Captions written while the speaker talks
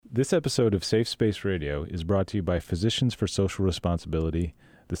This episode of Safe Space Radio is brought to you by Physicians for Social Responsibility,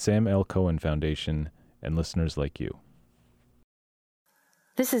 the Sam L. Cohen Foundation, and listeners like you.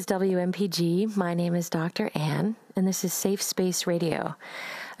 This is WMPG. My name is Dr. Ann, and this is Safe Space Radio,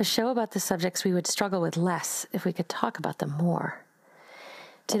 a show about the subjects we would struggle with less if we could talk about them more.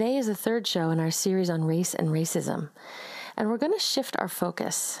 Today is the third show in our series on race and racism, and we're going to shift our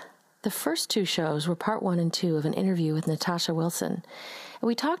focus. The first two shows were part 1 and 2 of an interview with Natasha Wilson, and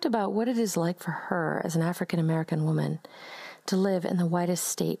we talked about what it is like for her as an African-American woman to live in the whitest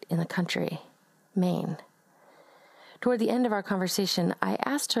state in the country, Maine. Toward the end of our conversation, I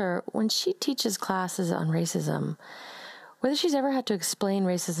asked her, when she teaches classes on racism, whether she's ever had to explain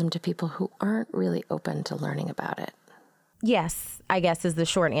racism to people who aren't really open to learning about it. Yes, I guess is the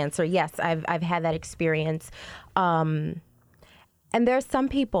short answer. Yes, I've had that experience. And there's some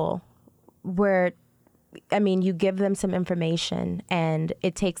people where, you give them some information and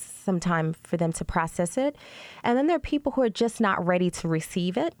it takes some time for them to process it. And then there are people who are just not ready to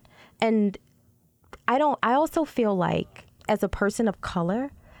receive it. And I also feel like as a person of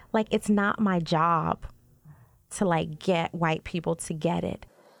color, it's not my job to get white people to get it.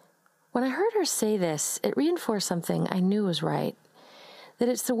 When I heard her say this, it reinforced something I knew was right, that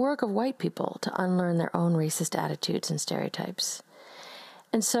it's the work of white people to unlearn their own racist attitudes and stereotypes.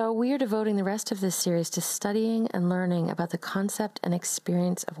 And so we are devoting the rest of this series to studying and learning about the concept and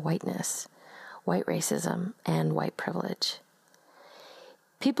experience of whiteness, white racism, and white privilege.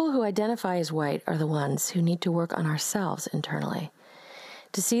 People who identify as white are the ones who need to work on ourselves internally,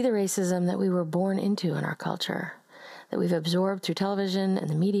 to see the racism that we were born into in our culture, that we've absorbed through television and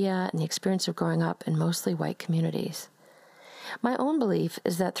the media and the experience of growing up in mostly white communities. My own belief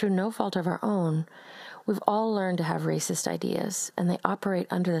is that through no fault of our own, we've all learned to have racist ideas, and they operate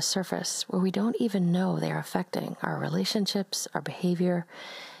under the surface where we don't even know they are affecting our relationships, our behavior,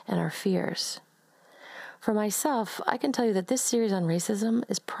 and our fears. For myself, I can tell you that this series on racism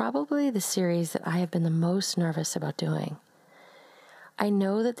is probably the series that I have been the most nervous about doing. I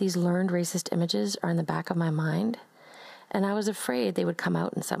know that these learned racist images are in the back of my mind, and I was afraid they would come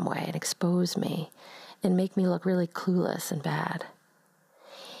out in some way and expose me and make me look really clueless and bad.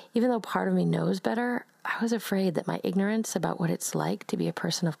 Even though part of me knows better, I was afraid that my ignorance about what it's like to be a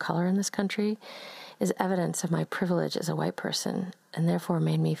person of color in this country is evidence of my privilege as a white person, and therefore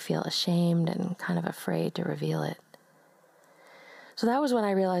made me feel ashamed and kind of afraid to reveal it. So that was when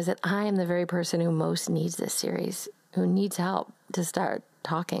I realized that I am the very person who most needs this series, who needs help to start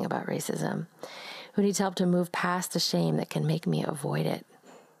talking about racism, who needs help to move past the shame that can make me avoid it.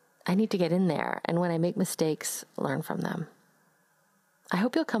 I need to get in there, and when I make mistakes, learn from them. I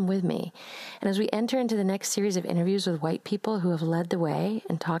hope you'll come with me, and as we enter into the next series of interviews with white people who have led the way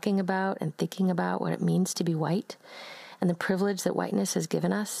in talking about and thinking about what it means to be white and the privilege that whiteness has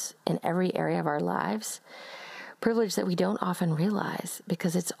given us in every area of our lives, privilege that we don't often realize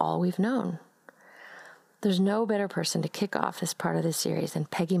because it's all we've known. There's no better person to kick off this part of the series than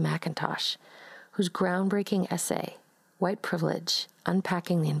Peggy McIntosh, whose groundbreaking essay, White Privilege,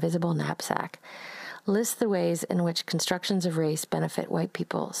 Unpacking the Invisible Knapsack, lists the ways in which constructions of race benefit white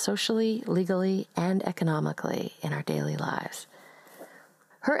people socially, legally, and economically in our daily lives.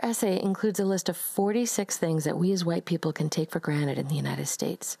 Her essay includes a list of 46 things that we as white people can take for granted in the United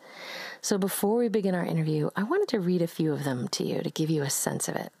States. So before we begin our interview, I wanted to read a few of them to you to give you a sense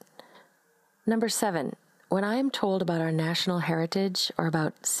of it. Number 7, when I am told about our national heritage or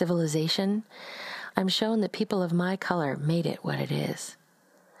about civilization, I'm shown that people of my color made it what it is.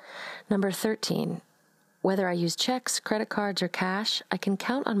 Number 13, whether I use checks, credit cards, or cash, I can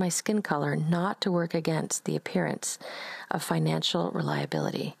count on my skin color not to work against the appearance of financial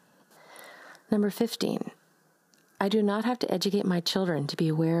reliability. Number 15, I do not have to educate my children to be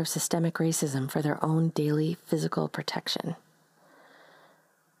aware of systemic racism for their own daily physical protection.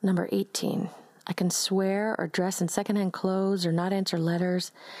 Number 18, I can swear or dress in secondhand clothes or not answer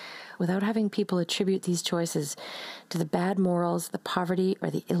letters without having people attribute these choices to the bad morals, the poverty, or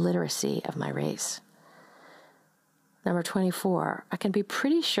the illiteracy of my race. Number 24, I can be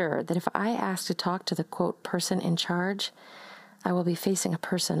pretty sure that if I ask to talk to the, quote, person in charge, I will be facing a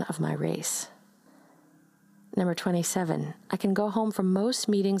person of my race. Number 27, I can go home from most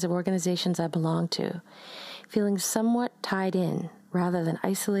meetings of organizations I belong to, feeling somewhat tied in rather than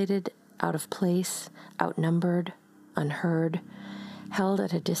isolated, out of place, outnumbered, unheard, held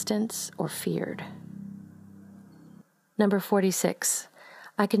at a distance, or feared. Number 46,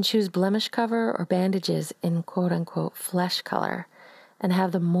 I can choose blemish cover or bandages in quote-unquote flesh color and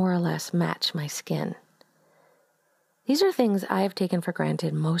have them more or less match my skin. These are things I have taken for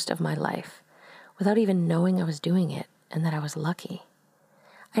granted most of my life without even knowing I was doing it and that I was lucky.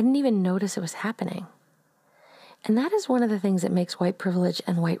 I didn't even notice it was happening. And that is one of the things that makes white privilege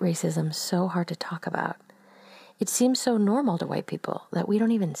and white racism so hard to talk about. It seems so normal to white people that we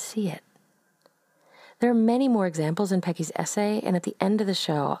don't even see it. There are many more examples in Peggy's essay, and at the end of the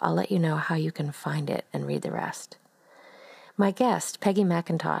show, I'll let you know how you can find it and read the rest. My guest, Peggy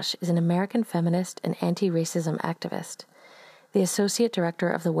McIntosh, is an American feminist and anti-racism activist, the Associate Director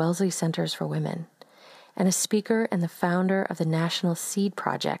of the Wellesley Centers for Women, and a speaker and the founder of the National SEED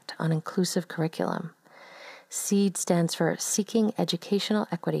Project on Inclusive Curriculum. SEED stands for Seeking Educational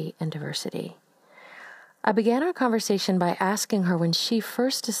Equity and Diversity. I began our conversation by asking her when she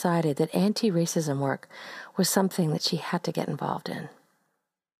first decided that anti-racism work was something that she had to get involved in.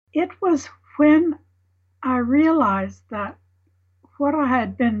 It was when I realized that what I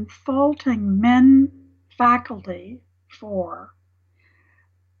had been faulting men faculty for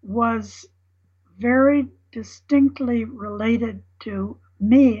was very distinctly related to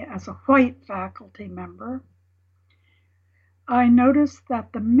me as a white faculty member. I noticed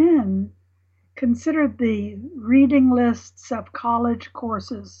that the men considered the reading lists of college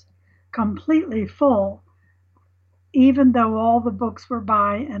courses completely full, even though all the books were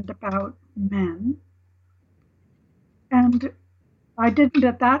by and about men. And I didn't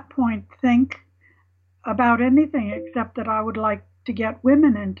at that point think about anything except that I would like to get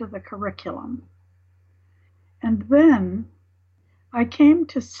women into the curriculum. And then I came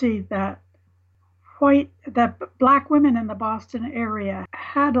to see that Black women in the Boston area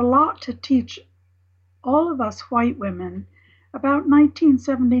had a lot to teach all of us white women about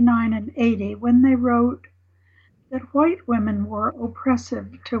 1979 and 80, when they wrote that white women were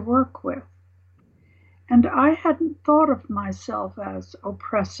oppressive to work with. And I hadn't thought of myself as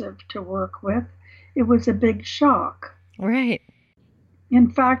oppressive to work with. It was a big shock. Right.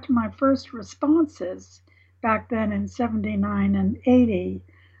 In fact, my first responses back then in 79 and 80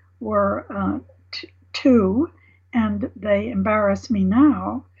 were two, and they embarrass me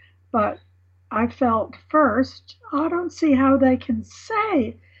now. But I felt first, I don't see how they can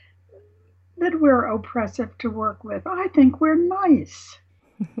say that we're oppressive to work with. I think we're nice.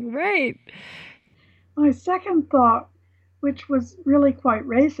 Right. My second thought, which was really quite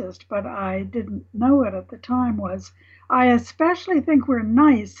racist, but I didn't know it at the time, was I especially think we're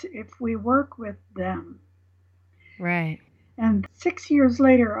nice if we work with them. Right. And 6 years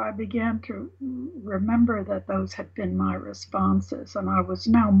later, I began to remember that those had been my responses, and I was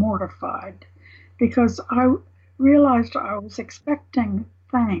now mortified because I realized I was expecting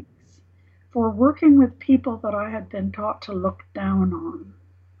thanks for working with people that I had been taught to look down on.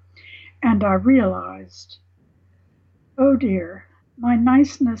 And I realized, oh dear, my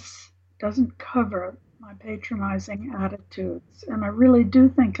niceness doesn't cover my patronizing attitudes, and I really do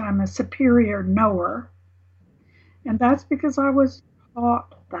think I'm a superior knower. And that's because I was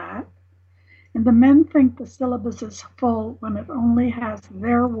taught that. And the men think the syllabus is full when it only has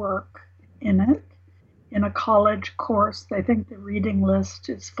their work in it. In a college course, they think the reading list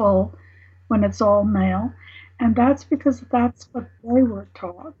is full when it's all male. And that's because that's what they were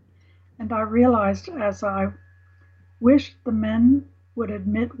taught. And I realized as I wished the men would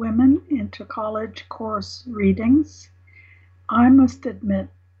admit women into college course readings, I must admit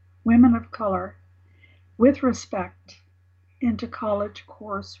women of color with respect into college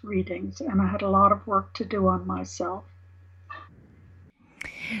course readings, and I had a lot of work to do on myself.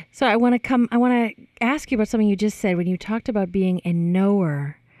 So I want to ask you about something you just said when you talked about being a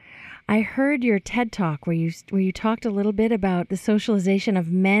knower. I heard your TED Talk where you talked a little bit about the socialization of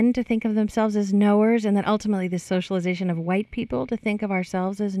men to think of themselves as knowers, and then ultimately the socialization of white people to think of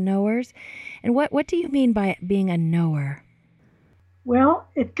ourselves as knowers. And what do you mean by being a knower? Well,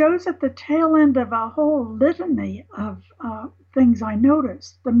 it goes at the tail end of a whole litany of things I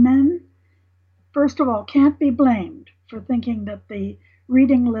noticed. The men, first of all, can't be blamed for thinking that the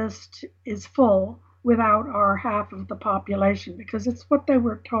reading list is full without our half of the population, because it's what they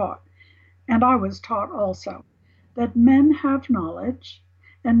were taught. And I was taught also that men have knowledge,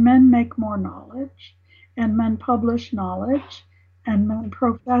 and men make more knowledge, and men publish knowledge, and men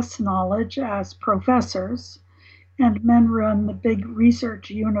profess knowledge as professors, and men run the big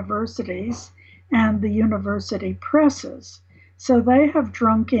research universities and the university presses. So they have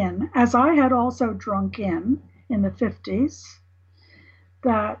drunk in, as I had also drunk in the 50s,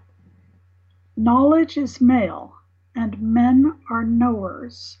 that knowledge is male and men are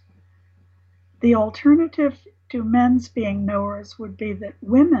knowers. The alternative to men's being knowers would be that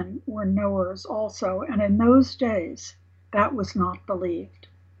women were knowers also, and in those days that was not believed.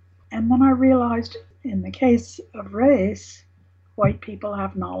 And then I realized in the case of race, white people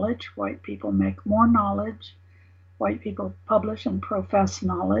have knowledge, white people make more knowledge, white people publish and profess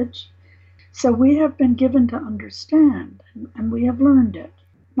knowledge. So we have been given to understand, and we have learned it.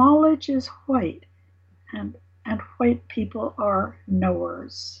 Knowledge is white, and white people are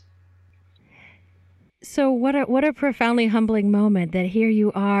knowers. So what a profoundly humbling moment that here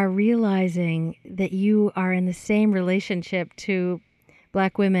you are realizing that you are in the same relationship to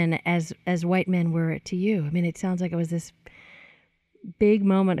Black women as white men were to you. I mean, it sounds like it was this big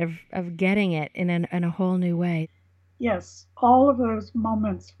moment of getting it in a whole new way. Yes, all of those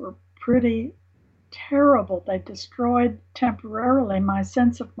moments were pretty terrible. They destroyed temporarily my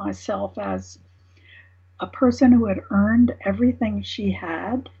sense of myself as a person who had earned everything she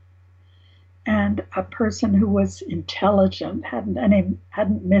had, and a person who was intelligent,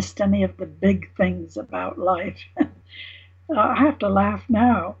 hadn't missed any of the big things about life. I have to laugh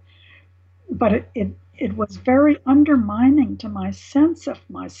now, but it was very undermining to my sense of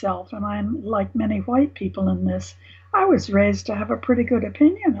myself. And I'm like many white people in this. I was raised to have a pretty good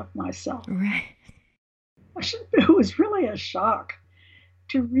opinion of myself. Right. It was really a shock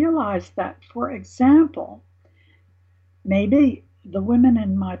to realize that, for example, maybe the women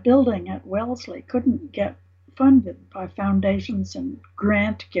in my building at Wellesley couldn't get funded by foundations and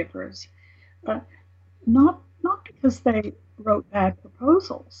grant givers, not because they wrote bad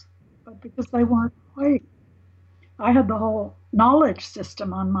proposals, but because they weren't white. I had the whole knowledge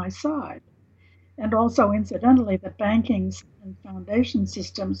system on my side, and also, incidentally, the banking and foundation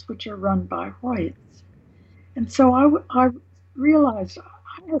systems, which are run by whites. And so I realized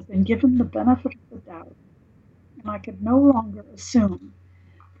I had been given the benefit of the doubt, and I could no longer assume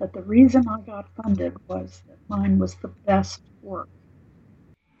that the reason I got funded was that mine was the best work.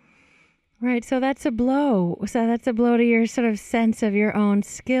 Right. So that's a blow. So that's a blow to your sort of sense of your own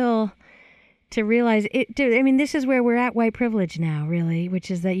skill to realize it. I mean, this is where we're at white privilege now, really,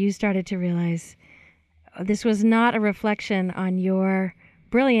 which is that you started to realize this was not a reflection on your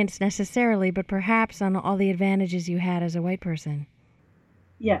brilliance necessarily, but perhaps on all the advantages you had as a white person.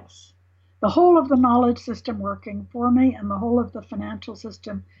 Yes. The whole of the knowledge system working for me, and the whole of the financial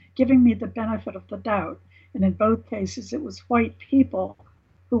system giving me the benefit of the doubt. And in both cases, it was white people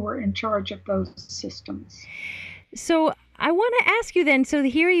who were in charge of those systems. So I want to ask you then, so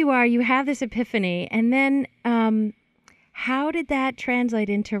here you are, you have this epiphany, and then how did that translate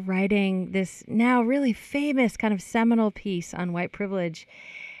into writing this now really famous kind of seminal piece on white privilege?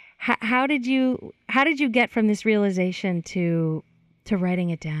 How did you get from this realization to writing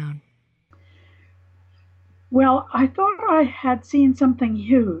it down? Well, I thought I had seen something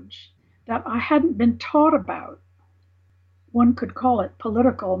huge that I hadn't been taught about. One could call it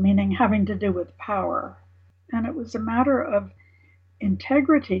political, meaning having to do with power. And it was a matter of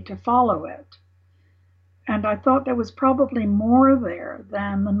integrity to follow it. And I thought there was probably more there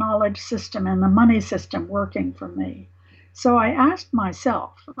than the knowledge system and the money system working for me. So I asked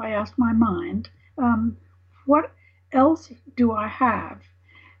myself, I asked my mind, what else do I have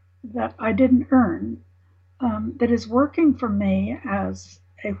that I didn't earn that is working for me as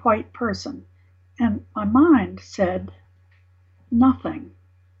a white person? And my mind said, nothing.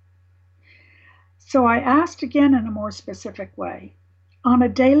 So I asked again in a more specific way, on a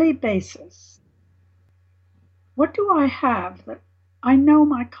daily basis, what do I have that I know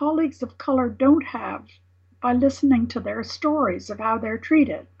my colleagues of color don't have by listening to their stories of how they're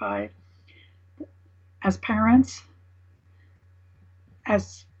treated as parents,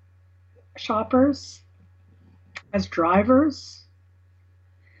 as shoppers, as drivers,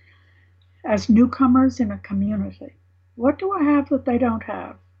 as newcomers in a community? What do I have that they don't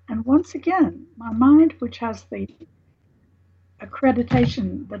have? And once again, my mind, which has the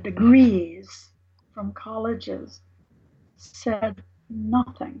accreditation, the degrees from colleges, said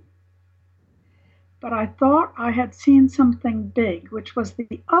nothing. But I thought I had seen something big, which was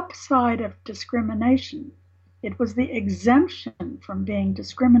the upside of discrimination. It was the exemption from being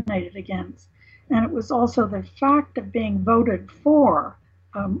discriminated against. And it was also the fact of being voted for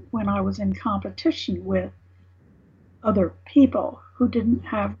when I was in competition with other people who didn't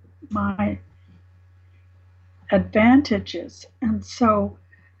have my advantages. And so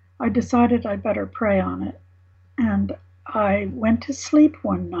I decided I'd better pray on it. And I went to sleep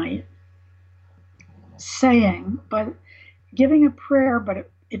one night giving a prayer, but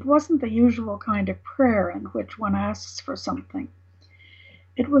it wasn't the usual kind of prayer in which one asks for something.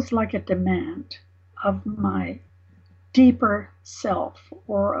 It was like a demand of my deeper self,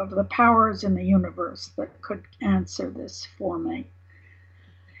 or of the powers in the universe that could answer this for me.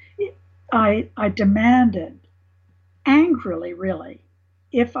 I demanded, angrily really,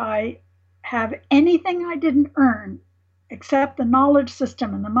 if I have anything I didn't earn except the knowledge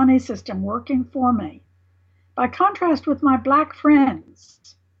system and the money system working for me, By contrast with my black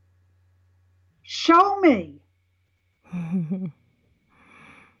friends, show me. And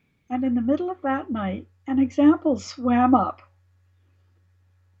in the middle of that night, an example swam up.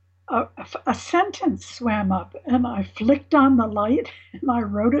 A sentence swam up, and I flicked on the light and I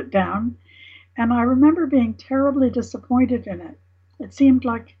wrote it down. And I remember being terribly disappointed in it. It seemed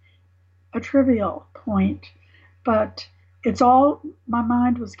like a trivial point, but it's all my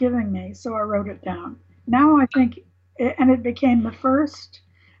mind was giving me, so I wrote it down. Now I think, and it became the first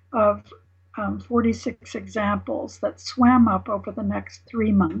of 46 examples that swam up over the next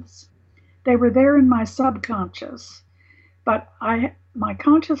 3 months. They were there in my subconscious, but my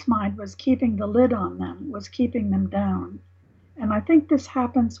conscious mind was keeping the lid on them, was keeping them down. And I think this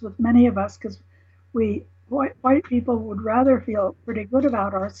happens with many of us because white people would rather feel pretty good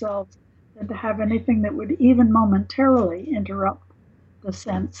about ourselves than to have anything that would even momentarily interrupt the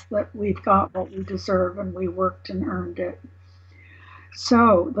sense that we've got what we deserve and we worked and earned it.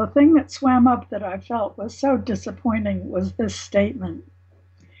 So the thing that swam up that I felt was so disappointing was this statement: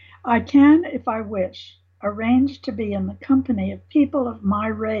 I can, if I wish, arrange to be in the company of people of my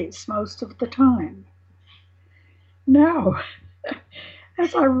race most of the time. Now,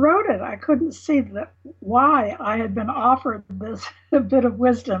 as I wrote it, I couldn't see why I had been offered this bit of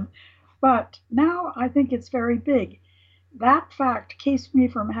wisdom, but now I think it's very big. That fact keeps me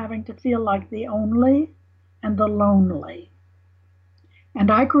from having to feel like the only and the lonely.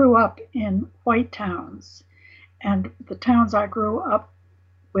 And I grew up in white towns, and the towns I grew up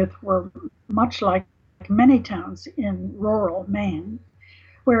with were much like many towns in rural Maine,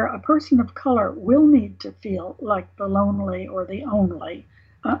 where a person of color will need to feel like the lonely or the only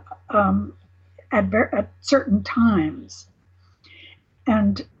at certain times.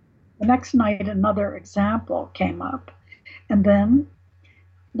 And the next night, another example came up. And then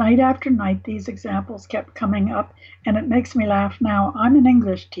night after night, these examples kept coming up, and it makes me laugh now. I'm an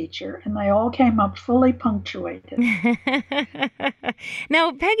English teacher, and they all came up fully punctuated.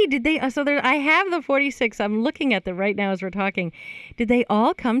 Now, Peggy, did they? So there, I have the 46. I'm looking at them right now as we're talking. Did they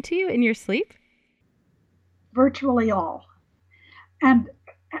all come to you in your sleep? Virtually all, and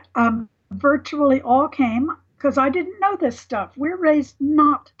virtually all came because I didn't know this stuff. We're raised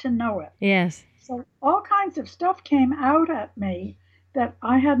not to know it. Yes. So all kinds of stuff came out at me that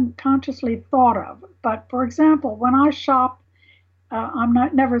I hadn't consciously thought of. But for example, when I shop, I'm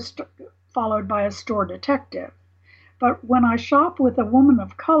never followed by a store detective. But when I shop with a woman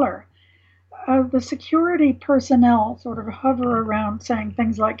of color, the security personnel sort of hover around saying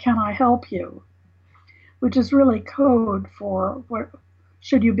things like, "Can I help you?" which is really code for what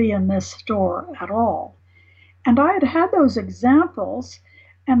should you be in this store at all. And I had those examples,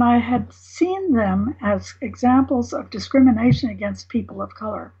 and I had seen them as examples of discrimination against people of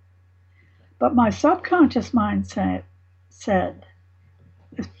color. But my subconscious mind fed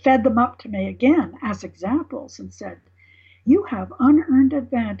them up to me again as examples and said, you have unearned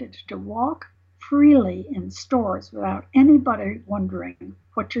advantage to walk freely in stores without anybody wondering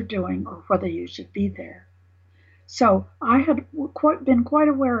what you're doing or whether you should be there. So I had been quite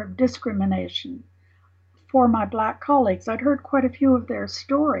aware of discrimination for my black colleagues. I'd heard quite a few of their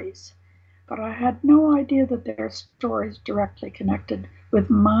stories, but I had no idea that their stories directly connected with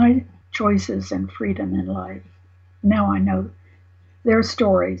my choices and freedom in life. Now I know their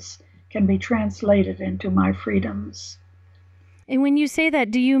stories can be translated into my freedoms. And when you say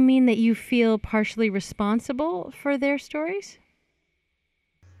that, do you mean that you feel partially responsible for their stories?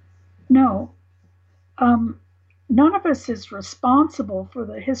 No. None of us is responsible for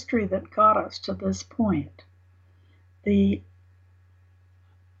the history that got us to this point. The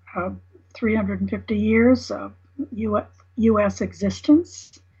 350 years of U.S.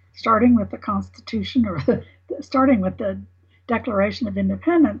 existence, starting with the Constitution, or starting with the Declaration of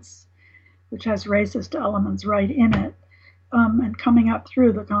Independence, which has racist elements right in it, and coming up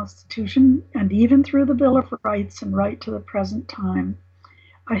through the Constitution and even through the Bill of Rights and right to the present time.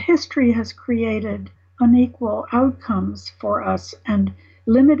 A history has created unequal outcomes for us and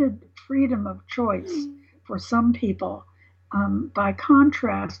limited freedom of choice for some people, by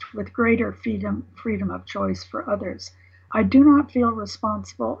contrast with greater freedom of choice for others. I do not feel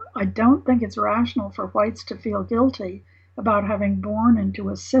responsible. I don't think it's rational for whites to feel guilty about having born into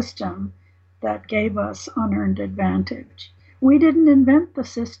a system that gave us unearned advantage. We didn't invent the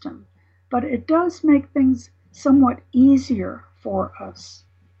system, but it does make things somewhat easier for us.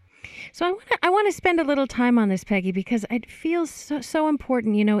 So I want to spend a little time on this, Peggy, because it feels so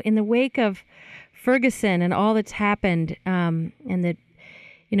important, you know, in the wake of Ferguson and all that's happened, and the,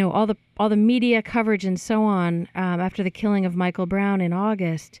 you know, all the media coverage and so on, after the killing of Michael Brown in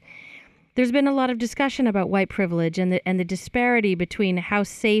August. there's been a lot of discussion about white privilege and the disparity between how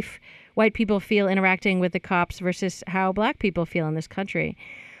safe white people feel interacting with the cops versus how black people feel in this country.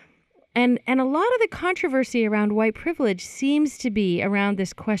 And a lot of the controversy around white privilege seems to be around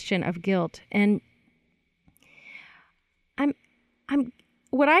this question of guilt. And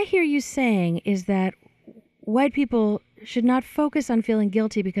what I hear you saying is that white people should not focus on feeling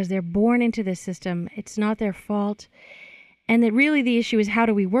guilty because they're born into this system. It's not their fault. And that really the issue is, how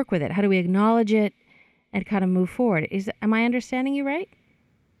do we work with it? How do we acknowledge it and kind of move forward? Am I understanding you right?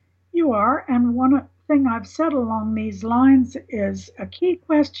 You are. And one thing I've said along these lines is a key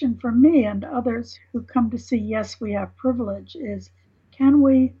question for me and others who come to see Yes, We Have Privilege is, can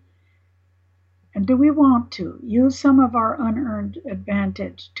we and do we want to use some of our unearned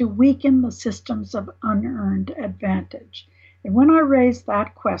advantage to weaken the systems of unearned advantage? And when I raised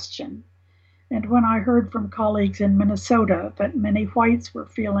that question, and when I heard from colleagues in Minnesota that many whites were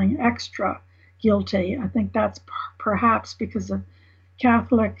feeling extra guilty, I think that's perhaps because of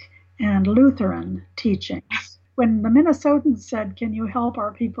Catholic and Lutheran teachings. When the Minnesotans said, can you help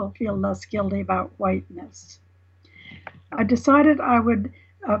our people feel less guilty about whiteness? I decided I would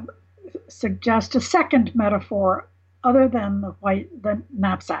suggest a second metaphor other than the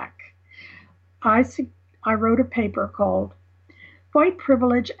knapsack. I wrote a paper called White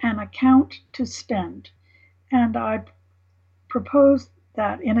Privilege, an Account to Spend. And I proposed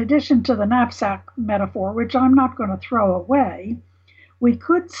that in addition to the knapsack metaphor, which I'm not going to throw away, we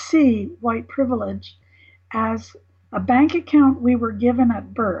could see white privilege as a bank account we were given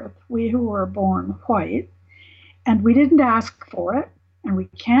at birth, we who were born white, and we didn't ask for it, and we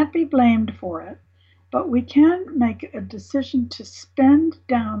can't be blamed for it, but we can make a decision to spend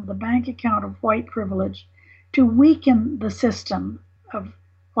down the bank account of white privilege to weaken the system of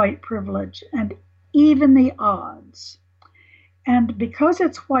white privilege and even the odds. And because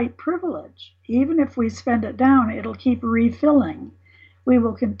it's white privilege, even if we spend it down, it'll keep refilling. We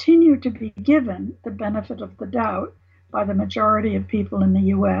will continue to be given the benefit of the doubt by the majority of people in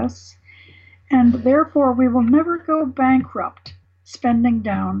the US, and therefore we will never go bankrupt spending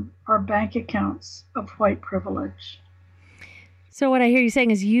down our bank accounts of white privilege. So what I hear you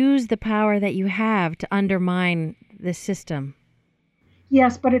saying is use the power that you have to undermine the system.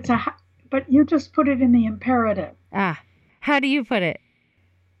 Yes, but but you just put it in the imperative. How do you put it?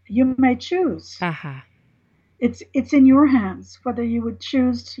 You may choose. Aha. It's in your hands whether you would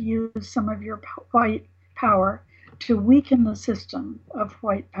choose to use some of your white power to weaken the system of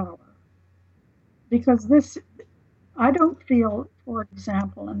white power. Because I don't feel, for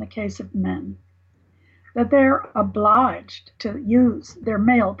example, in the case of men, that they're obliged to use their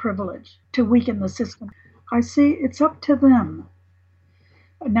male privilege to weaken the system. I see it's up to them.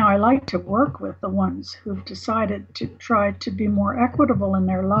 Now, I like to work with the ones who've decided to try to be more equitable in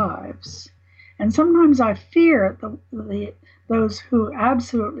their lives. And sometimes I fear those who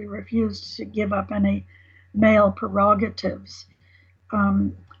absolutely refuse to give up any male prerogatives.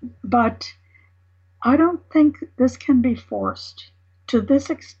 But I don't think this can be forced. To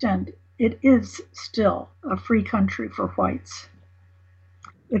this extent, it is still a free country for whites.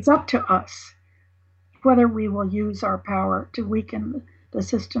 It's up to us whether we will use our power to weaken the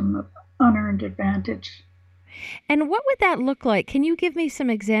system of unearned advantage. And what would that look like? Can you give me some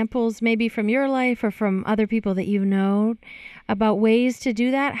examples, maybe from your life or from other people that you've known, about ways to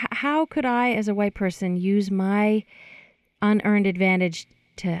do that? How could I, as a white person, use my unearned advantage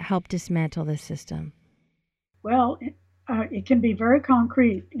to help dismantle this system? Well, it can be very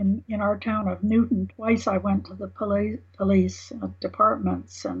concrete. In our town of Newton, twice I went to the police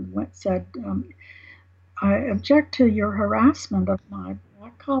departments and said, I object to your harassment of my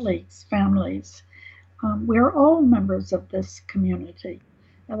black colleagues' families. We're all members of this community.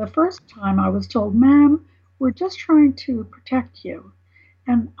 Now, the first time I was told, ma'am, we're just trying to protect you.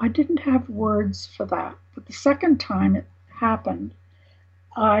 And I didn't have words for that. But the second time it happened,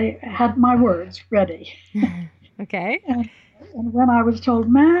 I had my words ready. Okay. And when I was told,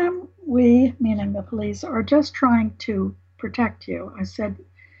 ma'am, we, meaning the police, are just trying to protect you, I said,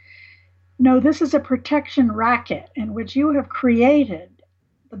 no, this is a protection racket in which you have created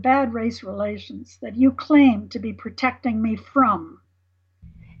the bad race relations that you claim to be protecting me from.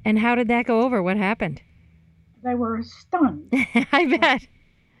 And how did that go over? What happened? They were stunned. I bet.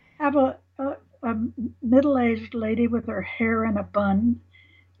 Have a middle-aged lady with her hair in a bun,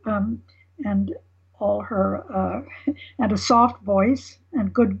 and all her and a soft voice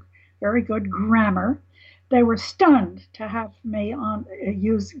and very good grammar. They were stunned to have me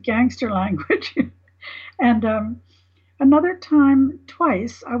use gangster language. And another time,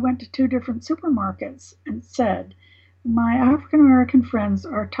 twice, I went to two different supermarkets and said, my African American friends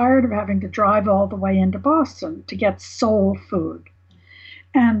are tired of having to drive all the way into Boston to get soul food.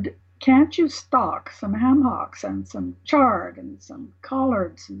 And can't you stock some ham hocks and some chard and some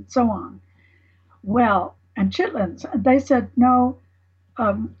collards and so on? Well, and chitlins. And they said, no,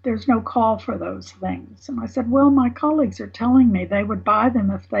 there's no call for those things. And I said, well, my colleagues are telling me they would buy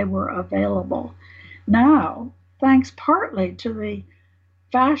them if they were available. Now, thanks partly to the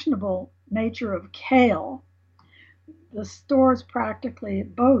fashionable nature of kale, the stores practically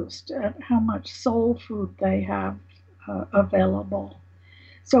boast at how much soul food they have available.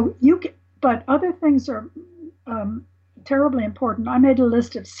 So but other things are terribly important. I made a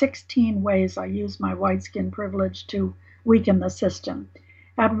list of 16 ways I use my white skin privilege to weaken the system.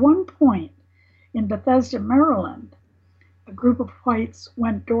 At one point in Bethesda, Maryland, a group of whites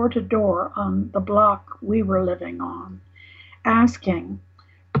went door to door on the block we were living on, asking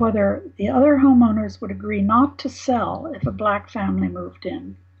whether the other homeowners would agree not to sell if a black family moved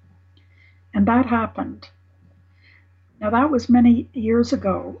in. And that happened. Now, that was many years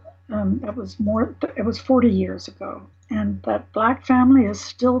ago. It was 40 years ago. And that black family is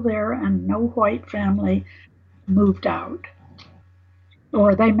still there, and no white family moved out.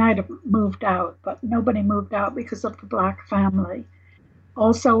 Or they might have moved out, but nobody moved out because of the black family.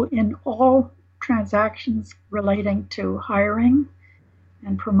 Also, in all transactions relating to hiring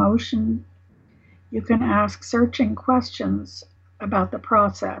and promotion, you can ask searching questions about the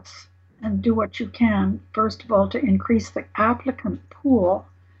process and do what you can, first of all, to increase the applicant pool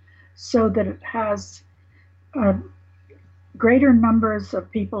so that it has greater numbers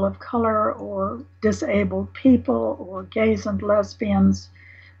of people of color or disabled people or gays and lesbians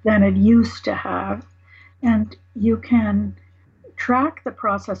than it used to have. And you can track the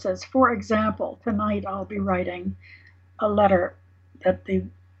processes. For example, tonight I'll be writing a letter that the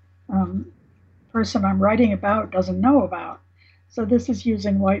person I'm writing about doesn't know about. So this is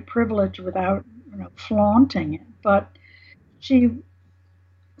using white privilege without flaunting it. But she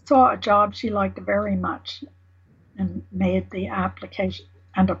saw a job she liked very much and made the application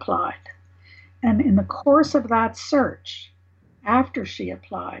and applied. And in the course of that search, after she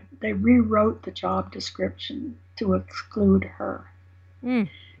applied, they rewrote the job description to exclude her.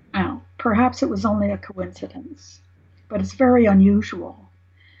 Now, perhaps it was only a coincidence, but it's very unusual.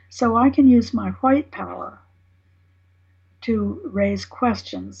 So I can use my white power to raise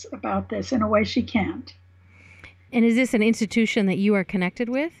questions about this in a way she can't. And is this an institution that you are connected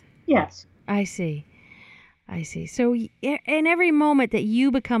with? Yes. I see. So in every moment that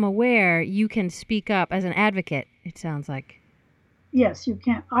you become aware, you can speak up as an advocate, it sounds like. Yes, you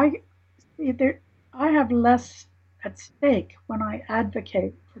can. I have less at stake when I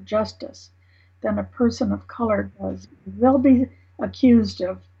advocate for justice than a person of color does. They'll be accused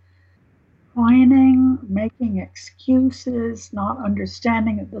of whining, making excuses, not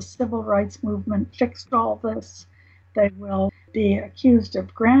understanding that the civil rights movement fixed all this. They will be accused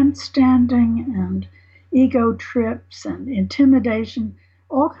of grandstanding and ego trips and intimidation,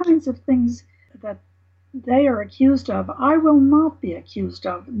 all kinds of things that they are accused of. I will not be accused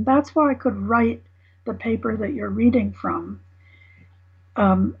of. And that's why I could write the paper that you're reading from.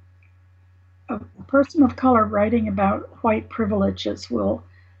 A person of color writing about white privileges will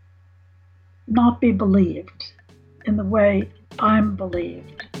not be believed in the way I'm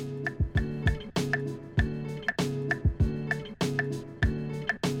believed.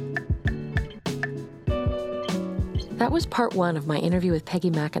 That was part 1 of my interview with Peggy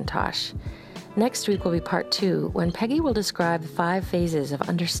McIntosh. Next week will be part 2, when Peggy will describe the 5 phases of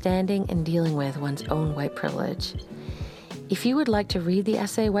understanding and dealing with one's own white privilege. If you would like to read the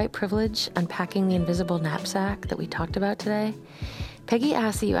essay White Privilege, Unpacking the Invisible Knapsack that we talked about today, Peggy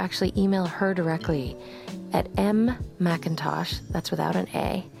asks that you actually email her directly at mmcintosh, that's without an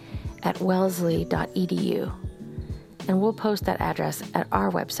A, at wellesley.edu. And we'll post that address at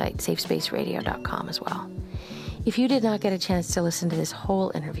our website, safespaceradio.com as well. If you did not get a chance to listen to this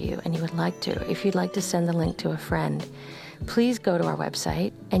whole interview and you would like to, if you'd like to send the link to a friend, please go to our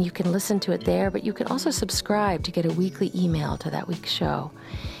website and you can listen to it there, but you can also subscribe to get a weekly email to that week's show.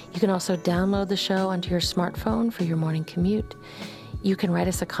 You can also download the show onto your smartphone for your morning commute. You can write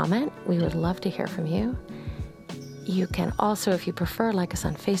us a comment. We would love to hear from you. You can also, if you prefer, like us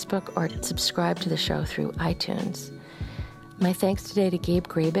on Facebook or subscribe to the show through iTunes. My thanks today to Gabe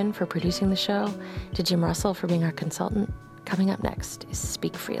Graben for producing the show, to Jim Russell for being our consultant. Coming up next is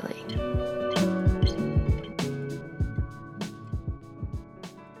Speak Freely.